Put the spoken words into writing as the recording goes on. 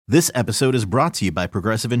This episode is brought to you by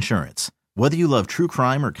Progressive Insurance. Whether you love true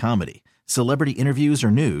crime or comedy, celebrity interviews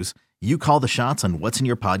or news, you call the shots on what's in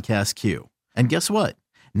your podcast queue. And guess what?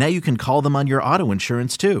 Now you can call them on your auto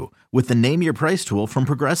insurance too with the Name Your Price tool from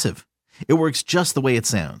Progressive. It works just the way it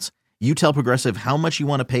sounds. You tell Progressive how much you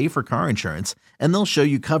want to pay for car insurance, and they'll show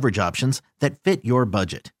you coverage options that fit your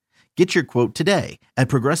budget. Get your quote today at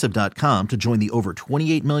Progressive.com to join the over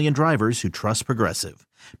 28 million drivers who trust Progressive.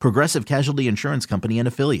 Progressive Casualty Insurance Company and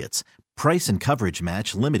Affiliates. Price and coverage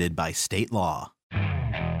match limited by state law.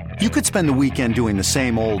 You could spend the weekend doing the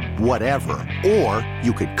same old whatever, or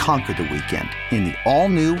you could conquer the weekend in the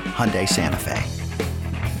all-new Hyundai Santa Fe.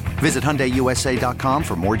 Visit HyundaiUSA.com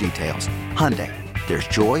for more details. Hyundai, there's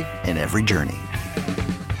joy in every journey.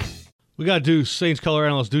 We got Deuce, Saints color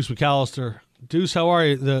analyst Deuce McAllister. Deuce, how are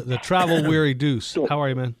you? The travel-weary Deuce. How are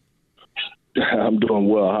you, man? I'm doing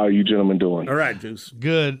well. How are you gentlemen doing? All right, Deuce.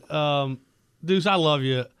 Good. Deuce, I love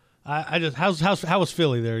you. I just how was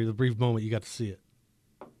Philly there, the brief moment you got to see it?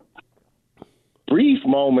 Brief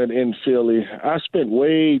moment in Philly. I spent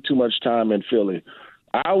way too much time in Philly.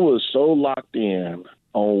 I was so locked in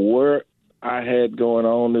on what I had going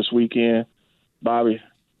on this weekend, Bobby.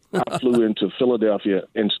 I flew into Philadelphia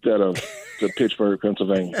instead of to Pittsburgh,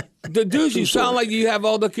 Pennsylvania. Deuce, you sound like you have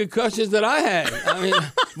all the concussions that I had. I mean,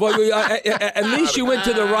 well, at least you went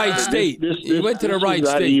to the right state. You went to the right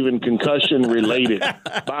state. Not even concussion related,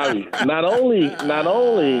 Bobby. Not only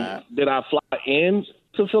did I fly in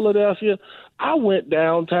to Philadelphia, I went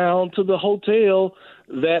downtown to the hotel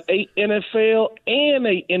that a NFL and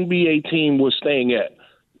a NBA team was staying at.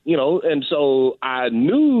 You know, and so I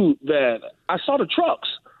knew that I saw the trucks.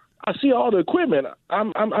 I see all the equipment.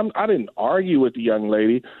 I didn't argue with the young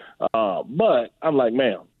lady, but I'm like,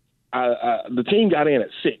 ma'am, the team got in at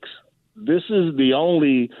 6. This is the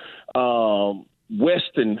only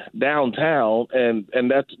Westin downtown, and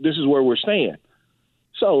this is where we're staying.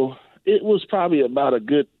 So it was probably about a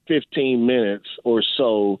good 15 minutes or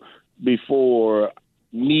so before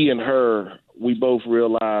me and her, we both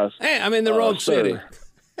realized. Hey, I'm in the wrong city.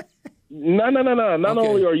 No. Not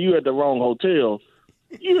only are you at the wrong hotel,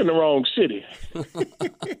 you're in the wrong city. So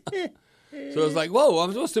it's like, whoa,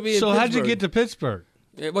 I'm supposed to be in Pittsburgh. So how'd you get to Pittsburgh?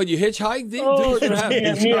 Well, you hitchhiked?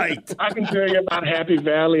 I can tell you about Happy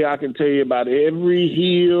Valley. I can tell you about every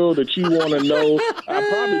hill that you want to know. I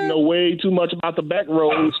probably know way too much about the back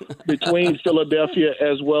roads between Philadelphia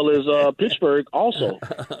as well as Pittsburgh also.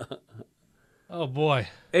 Oh, boy.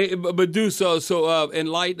 Hey, but do so in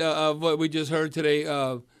light of what we just heard today,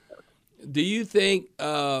 do you think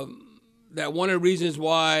that one of the reasons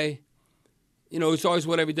why, you know, it's always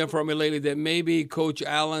what have you done for me lately, that maybe Coach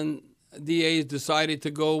Allen, DA, has decided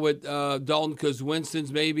to go with Dalton because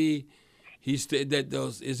Winston's maybe his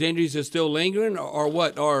injuries are still lingering, or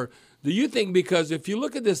what? Or do you think, because if you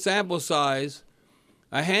look at the sample size,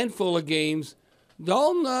 a handful of games,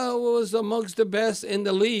 Dalton was amongst the best in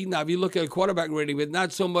the league. Now, if you look at quarterback rating, but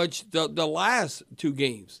not so much the last 2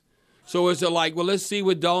 games. So is it like, well, let's see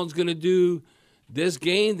what Dalton's going to do this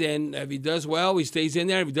game, then if he does well, he stays in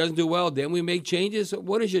there. If he doesn't do well, then we make changes.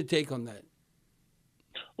 What is your take on that?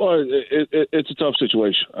 Well, it's a tough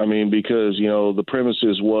situation. I mean, because, you know, the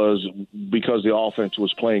premises was because the offense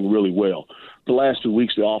was playing really well. The last 2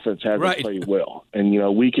 weeks, the offense hasn't played well. And, you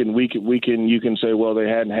know, you can say, well, they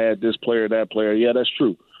hadn't had this player, that player. Yeah, that's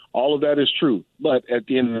true. All of that is true. But at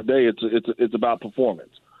the end of the day, it's about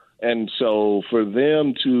performance. And so for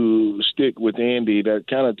them to stick with Andy, that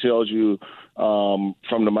kind of tells you from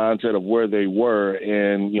the mindset of where they were.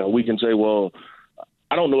 And, you know, we can say, well,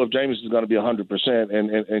 I don't know if Jameis is going to be 100%,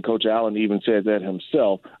 and Coach Allen even said that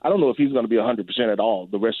himself. I don't know if he's going to be 100% at all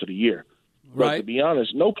the rest of the year. But to be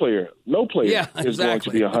honest, no player is going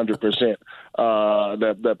to be 100%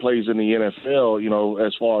 that plays in the NFL, you know,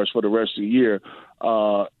 as far as for the rest of the year.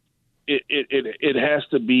 It has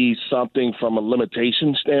to be something from a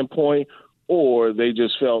limitation standpoint, or they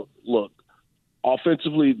just felt, look,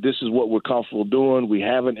 offensively, this is what we're comfortable doing. We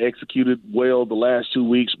haven't executed well the last 2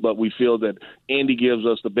 weeks, but we feel that Andy gives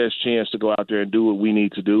us the best chance to go out there and do what we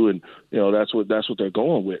need to do, and you know that's what they're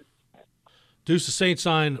going with. Deuce, the Saints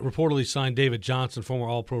reportedly signed David Johnson, former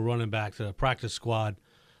All-Pro running back, to the practice squad.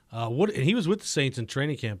 And he was with the Saints in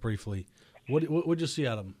training camp briefly. What'd you see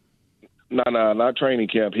out of him? No, not training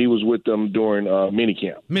camp. He was with them during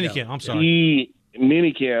minicamp. Minicamp, I'm sorry.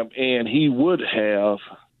 Minicamp, and he would have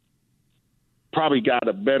probably got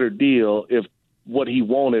a better deal if what he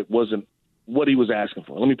wanted wasn't what he was asking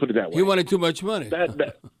for. Let me put it that way. He wanted too much money.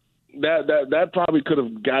 That probably could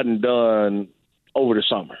have gotten done over the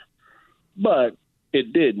summer, but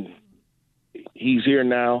it didn't. he's here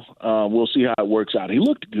now. We'll see how it works out. He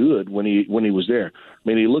looked good when he was there. I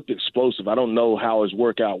mean, he looked explosive. I don't know how his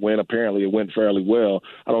workout went. Apparently, it went fairly well.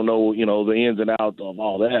 I don't know, the ins and outs of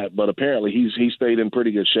all that, but apparently he stayed in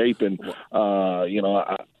pretty good shape. And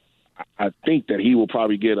I think that he will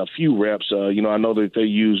probably get a few reps. I know that they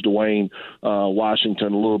used Dwayne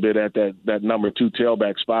Washington a little bit at that number 2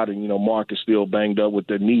 tailback spot, and Mark is still banged up with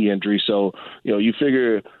the knee injury. So you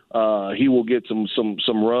figure he will get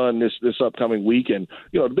some run this upcoming week. And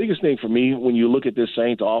the biggest thing for me when you look at this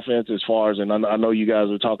Saints offense, as far as, and I know you guys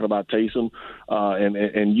are talking about Taysom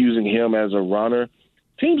and using him as a runner,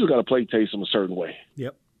 teams are going to play Taysom a certain way.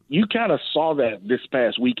 Yep. You kind of saw that this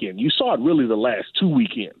past weekend. You saw it really the last 2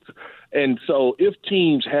 weekends. And so if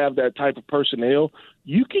teams have that type of personnel,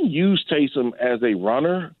 you can use Taysom as a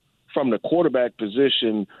runner from the quarterback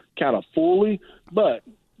position kind of fully. But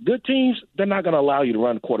good teams, they're not going to allow you to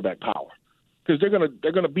run quarterback power because they're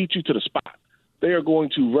going to beat you to the spot. They are going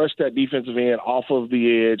to rush that defensive end off of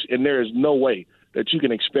the edge, and there is no way that you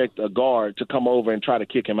can expect a guard to come over and try to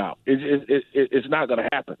kick him out. It's not going to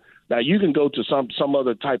happen. Now, you can go to some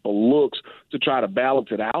other type of looks to try to balance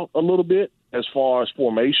it out a little bit as far as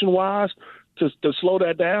formation-wise to slow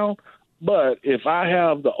that down. But if I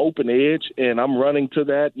have the open edge and I'm running to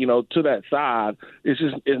that, to that side, it's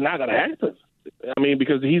not going to happen. I mean,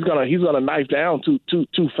 because he's gonna knife down too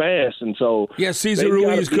fast, and so Cesar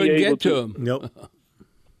Ruiz couldn't get to him. Nope.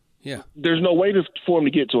 Yeah, there's no way for him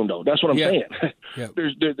to get to him though. That's what I'm saying. Yeah.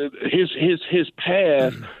 There's his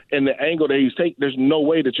pass and the angle that he's taking. There's no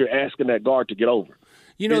way that you're asking that guard to get over.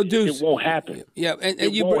 Deuce, it won't happen. Yeah, and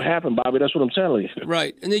it won't happen, Bobby. That's what I'm telling you.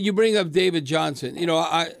 Right, and then you bring up David Johnson.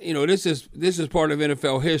 This is part of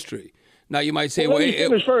NFL history. Now you might say, let me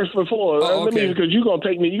finish first before. Because you're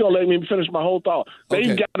gonna let me finish my whole thought.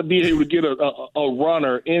 They've got to be able to get a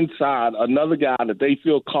runner inside, another guy that they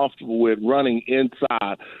feel comfortable with running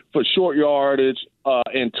inside for short yardage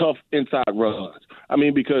and tough inside runs. I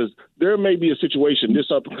mean, because there may be a situation this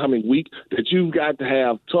upcoming week that you've got to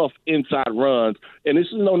have tough inside runs. And this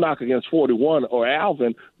is no knock against 41 or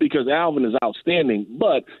Alvin, because Alvin is outstanding.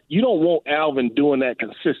 But you don't want Alvin doing that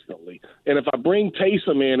consistently. And if I bring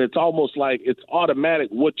Taysom in, it's almost like it's automatic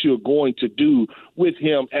what you're going to do with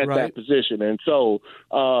him at that position. And so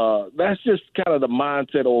that's just kind of the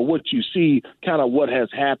mindset, or what you see, kind of what has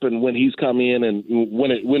happened when he's come in and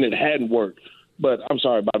when it hadn't worked. But I'm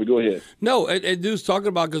sorry, Bobby, go ahead. No, and Dude's talking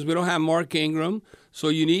about, because we don't have Mark Ingram, so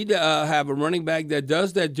you need to have a running back that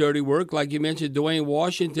does that dirty work. Like you mentioned, Dwayne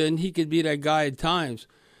Washington, he could be that guy at times.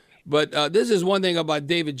 But this is one thing about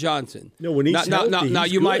David Johnson. No, when he's healthy,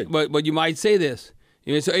 he's good. But you might say this.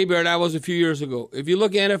 So, Bear, that was a few years ago. If you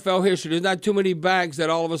look at NFL history, there's not too many backs that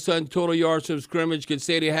all of a sudden total yards from scrimmage could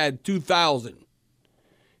say they had 2,000.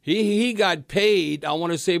 He got paid, I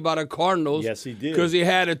want to say, by the Cardinals. Yes, he did. Because he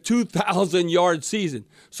had a 2,000-yard season.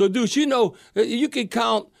 So, Deuce, you can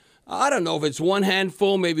count, I don't know if it's one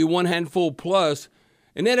handful, maybe one handful plus,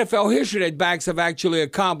 in NFL history that backs have actually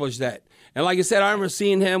accomplished that. And like I said, I remember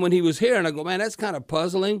seeing him when he was here, and I go, man, that's kind of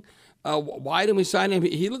puzzling. Why didn't we sign him?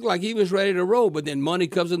 He looked like he was ready to roll, but then money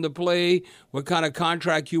comes into play, what kind of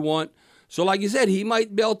contract you want. So, like you said, he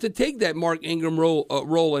might be able to take that Mark Ingram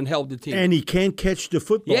role and help the team. And he can catch the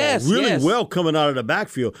football really well coming out of the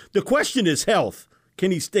backfield. The question is health.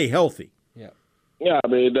 Can he stay healthy? Yeah, I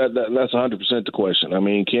mean, that's 100% the question. I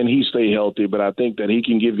mean, can he stay healthy? But I think that he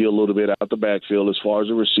can give you a little bit out the backfield as far as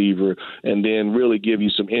a receiver, and then really give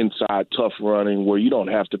you some inside tough running where you don't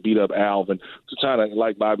have to beat up Alvin to kind of,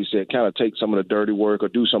 like Bobby said, kind of take some of the dirty work or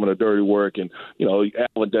do some of the dirty work. And,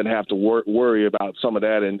 Alvin doesn't have to worry about some of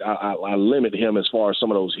that, and I limit him as far as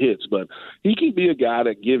some of those hits. But he can be a guy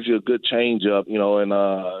that gives you a good change-up, and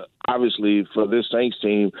obviously for this Saints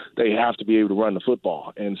team, they have to be able to run the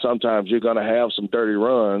football. And sometimes you're going to have some dirty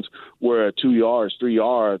runs where 2 yards, 3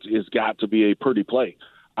 yards is got to be a pretty play.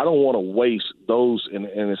 I don't want to waste those, and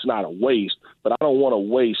it's not a waste, but I don't want to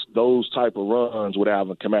waste those type of runs with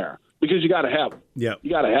Alvin Kamara, because you got to have them. Yeah, you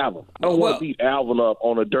got to have them. I don't want to beat Alvin up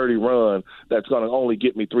on a dirty run that's going to only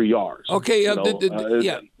get me 3 yards. Okay, Deuce,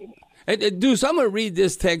 I'm going to read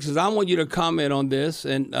this text because I want you to comment on this,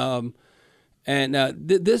 and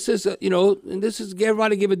this is this is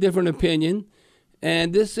everybody give a different opinion.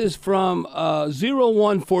 And this is from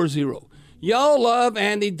 0140. Y'all love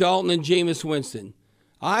Andy Dalton and Jameis Winston.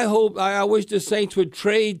 I wish the Saints would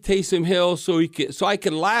trade Taysom Hill so I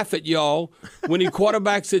can laugh at y'all when he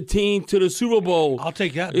quarterbacks a team to the Super Bowl. I'll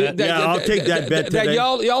take that bet. I'll take that bet today.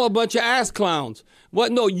 Y'all a bunch of ass clowns.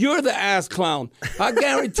 What? No, you're the ass clown. I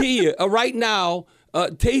guarantee you, right now,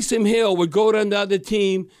 Taysom Hill would go to another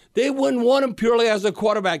team, they wouldn't want him purely as a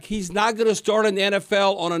quarterback. He's not going to start in the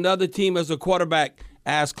NFL on another team as a quarterback,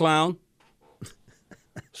 ass clown.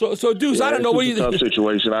 So Deuce, I don't know what you think. It's a tough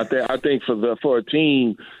situation. I think for a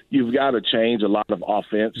team, you've got to change a lot of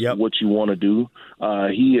offense. What you want to do.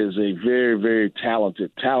 He is a very, very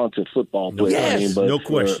talented football player. Yes, but no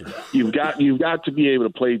question. You've got to be able to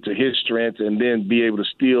play to his strengths and then be able to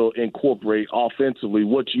still incorporate offensively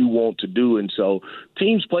what you want to do. And so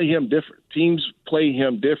teams play him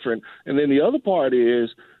different. And then the other part is,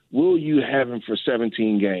 will you have him for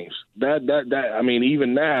 17 games?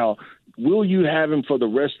 Even now, will you have him for the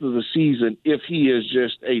rest of the season if he is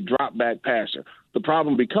just a drop-back passer? The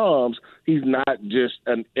problem becomes he's not just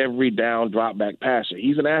an every-down drop-back passer.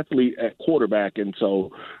 He's an athlete at quarterback, and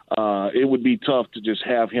so it would be tough to just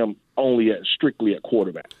have him strictly at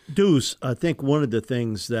quarterback. Deuce, I think one of the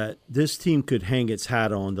things that this team could hang its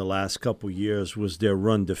hat on the last couple of years was their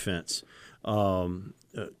run defense.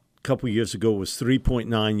 Couple of years ago, it was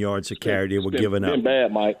 3.9 yards a carry they were giving up. It's been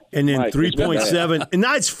bad, Mike. And then 3.7, and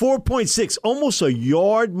now it's 4.6, almost a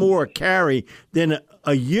yard more a carry than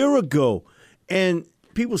a year ago. And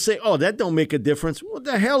people say, oh, that don't make a difference. What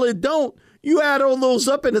the hell, it don't. You add all those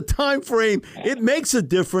up in a time frame, it makes a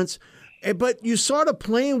difference. But you sort of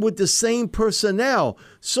playing with the same personnel.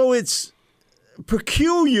 So it's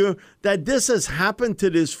peculiar that this has happened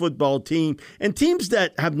to this football team. And teams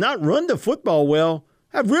that have not run the football well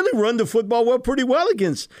have really run the football pretty well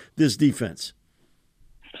against this defense.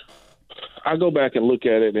 I go back and look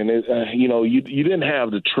at it, and you didn't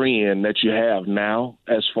have the trend that you have now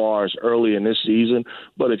as far as early in this season.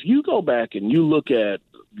 But if you go back and you look at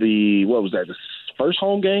the first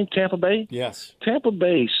home game, Tampa Bay? Yes. Tampa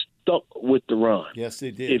Bay stuck with the run. Yes,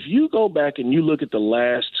 they did. If you go back and you look at the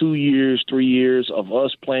last 2 years, 3 years of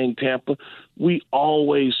us playing Tampa, we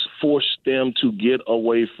always forced them to get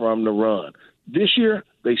away from the run. This year,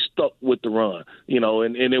 they stuck with the run,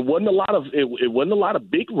 and it wasn't a lot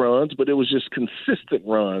of big runs, but it was just consistent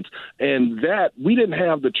runs. And that we didn't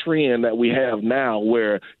have the trend that we have now,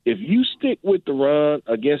 where if you stick with the run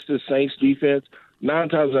against the Saints defense, 9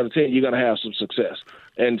 times out of 10, you're going to have some success.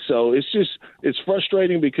 And so it's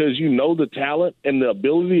frustrating because the talent and the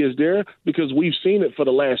ability is there because we've seen it for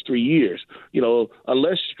the last 3 years.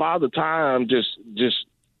 Unless Father Time just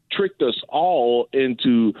tricked us all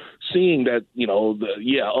into seeing that,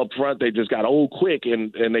 up front they just got old quick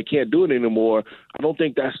and they can't do it anymore. I don't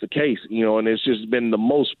think that's the case, and it's just been the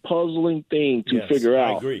most puzzling thing to figure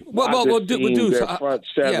out. I agree. Well, Deuce, their front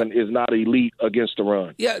seven is not elite against the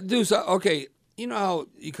run. Yeah, Deuce, okay, you know how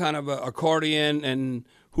you kind of accordion and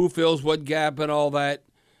who fills what gap and all that?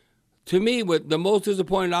 To me, what the most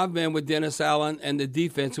disappointed I've been with Dennis Allen and the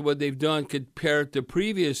defense and what they've done compared to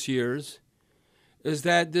previous years is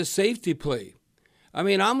that the safety play. I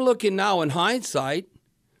mean, I'm looking now in hindsight,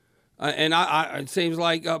 and it seems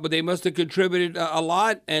like but they must have contributed a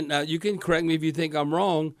lot, and you can correct me if you think I'm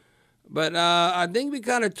wrong, but I think we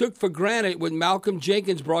kind of took for granted what Malcolm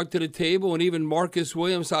Jenkins brought to the table and even Marcus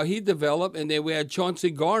Williams, how he developed, and then we had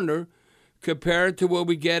Chauncey Gardner compared to what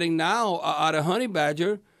we're getting now out of Honey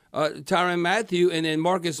Badger, Tyrann Mathieu, and then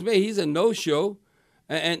Marcus May. He's a no-show.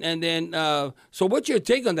 And then, so what's your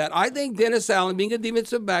take on that? I think Dennis Allen, being a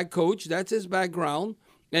defensive back coach, that's his background,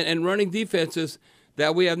 and running defenses,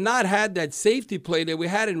 that we have not had that safety play that we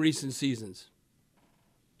had in recent seasons.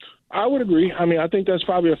 I would agree. I mean, I think that's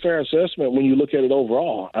probably a fair assessment when you look at it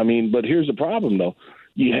overall. I mean, but here's the problem, though.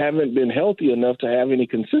 You haven't been healthy enough to have any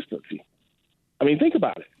consistency. I mean, think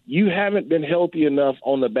about it. You haven't been healthy enough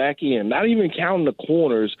on the back end, not even counting the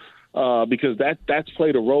corners, because that's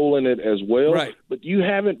played a role in it as well. Right. But you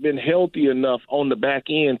haven't been healthy enough on the back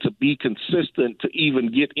end to be consistent to even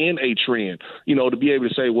get in a trend, to be able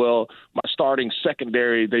to say, well, my starting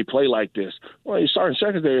secondary, they play like this. Well, your starting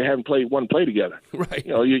secondary haven't played one play together. Right.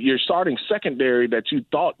 Your starting secondary that you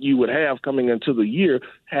thought you would have coming into the year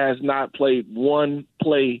has not played one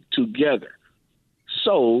play together.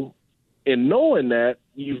 So in knowing that,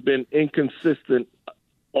 you've been inconsistent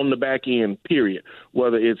on the back end, period,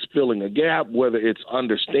 whether it's filling a gap, whether it's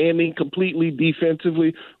understanding completely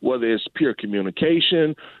defensively, whether it's pure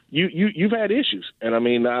communication, you've had issues. And I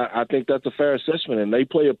mean, I think that's a fair assessment, and they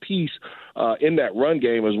play a piece in that run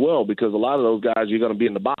game as well, because a lot of those guys, you're going to be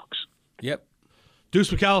in the box. Yep. Deuce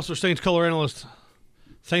McAllister, Saints color analyst.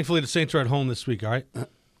 Thankfully, the Saints are at home this week, all right?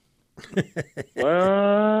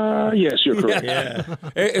 Yes, you're correct. Yeah.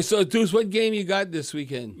 Hey, so, Deuce, what game you got this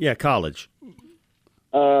weekend? Yeah, college.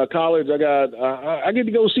 College, I get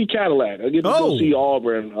to go see Cadillac. I get to go see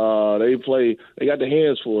Auburn. They got their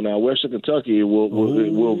hands full now. Western Kentucky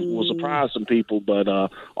will surprise some people, but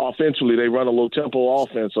offensively they run a low tempo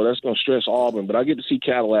offense, so that's going to stress Auburn. But I get to see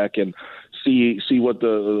Cadillac and see what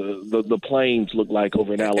the plains look like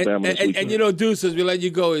over in Alabama. And Deuce, as we let you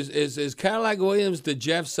go, is Cadillac Williams the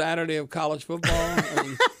Jeff Saturday of college football?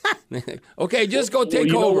 Okay, just go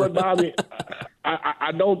take over. What, Bobby?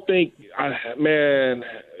 I don't think, man.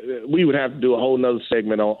 We would have to do a whole nother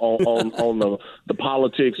segment on the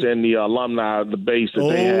politics and the alumni, the base that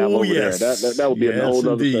they have over there. That would be a whole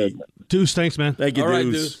nother segment. Deuce, thanks, man. Thank you,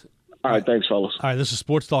 Deuce. All right, thanks, fellas. All right, this is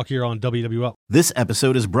Sports Talk here on WWL. This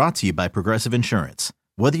episode is brought to you by Progressive Insurance.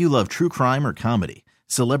 Whether you love true crime or comedy,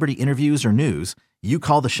 celebrity interviews or news, you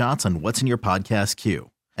call the shots on what's in your podcast queue.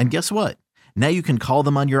 And guess what? Now you can call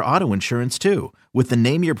them on your auto insurance too with the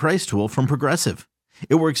Name Your Price tool from Progressive.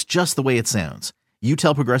 It works just the way it sounds. You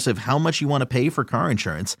tell Progressive how much you want to pay for car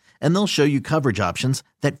insurance, and they'll show you coverage options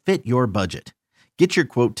that fit your budget. Get your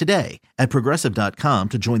quote today at Progressive.com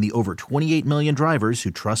to join the over 28 million drivers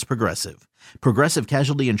who trust Progressive. Progressive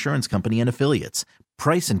Casualty Insurance Company and Affiliates.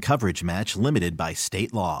 Price and coverage match limited by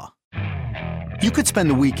state law. You could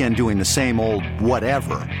spend the weekend doing the same old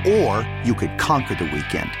whatever, or you could conquer the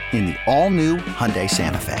weekend in the all-new Hyundai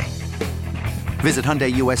Santa Fe. Visit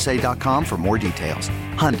HyundaiUSA.com for more details.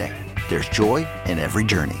 Hyundai, there's joy in every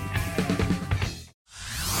journey.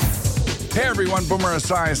 Hey everyone, Boomer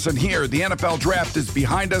Esiason here. The NFL Draft is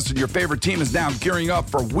behind us and your favorite team is now gearing up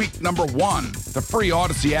for week number 1. The free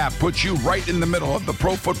Odyssey app puts you right in the middle of the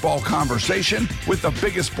pro football conversation with the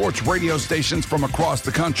biggest sports radio stations from across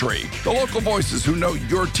the country. The local voices who know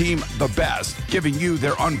your team the best, giving you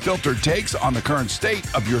their unfiltered takes on the current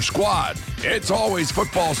state of your squad. It's always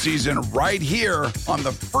football season right here on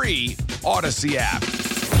the free Odyssey app.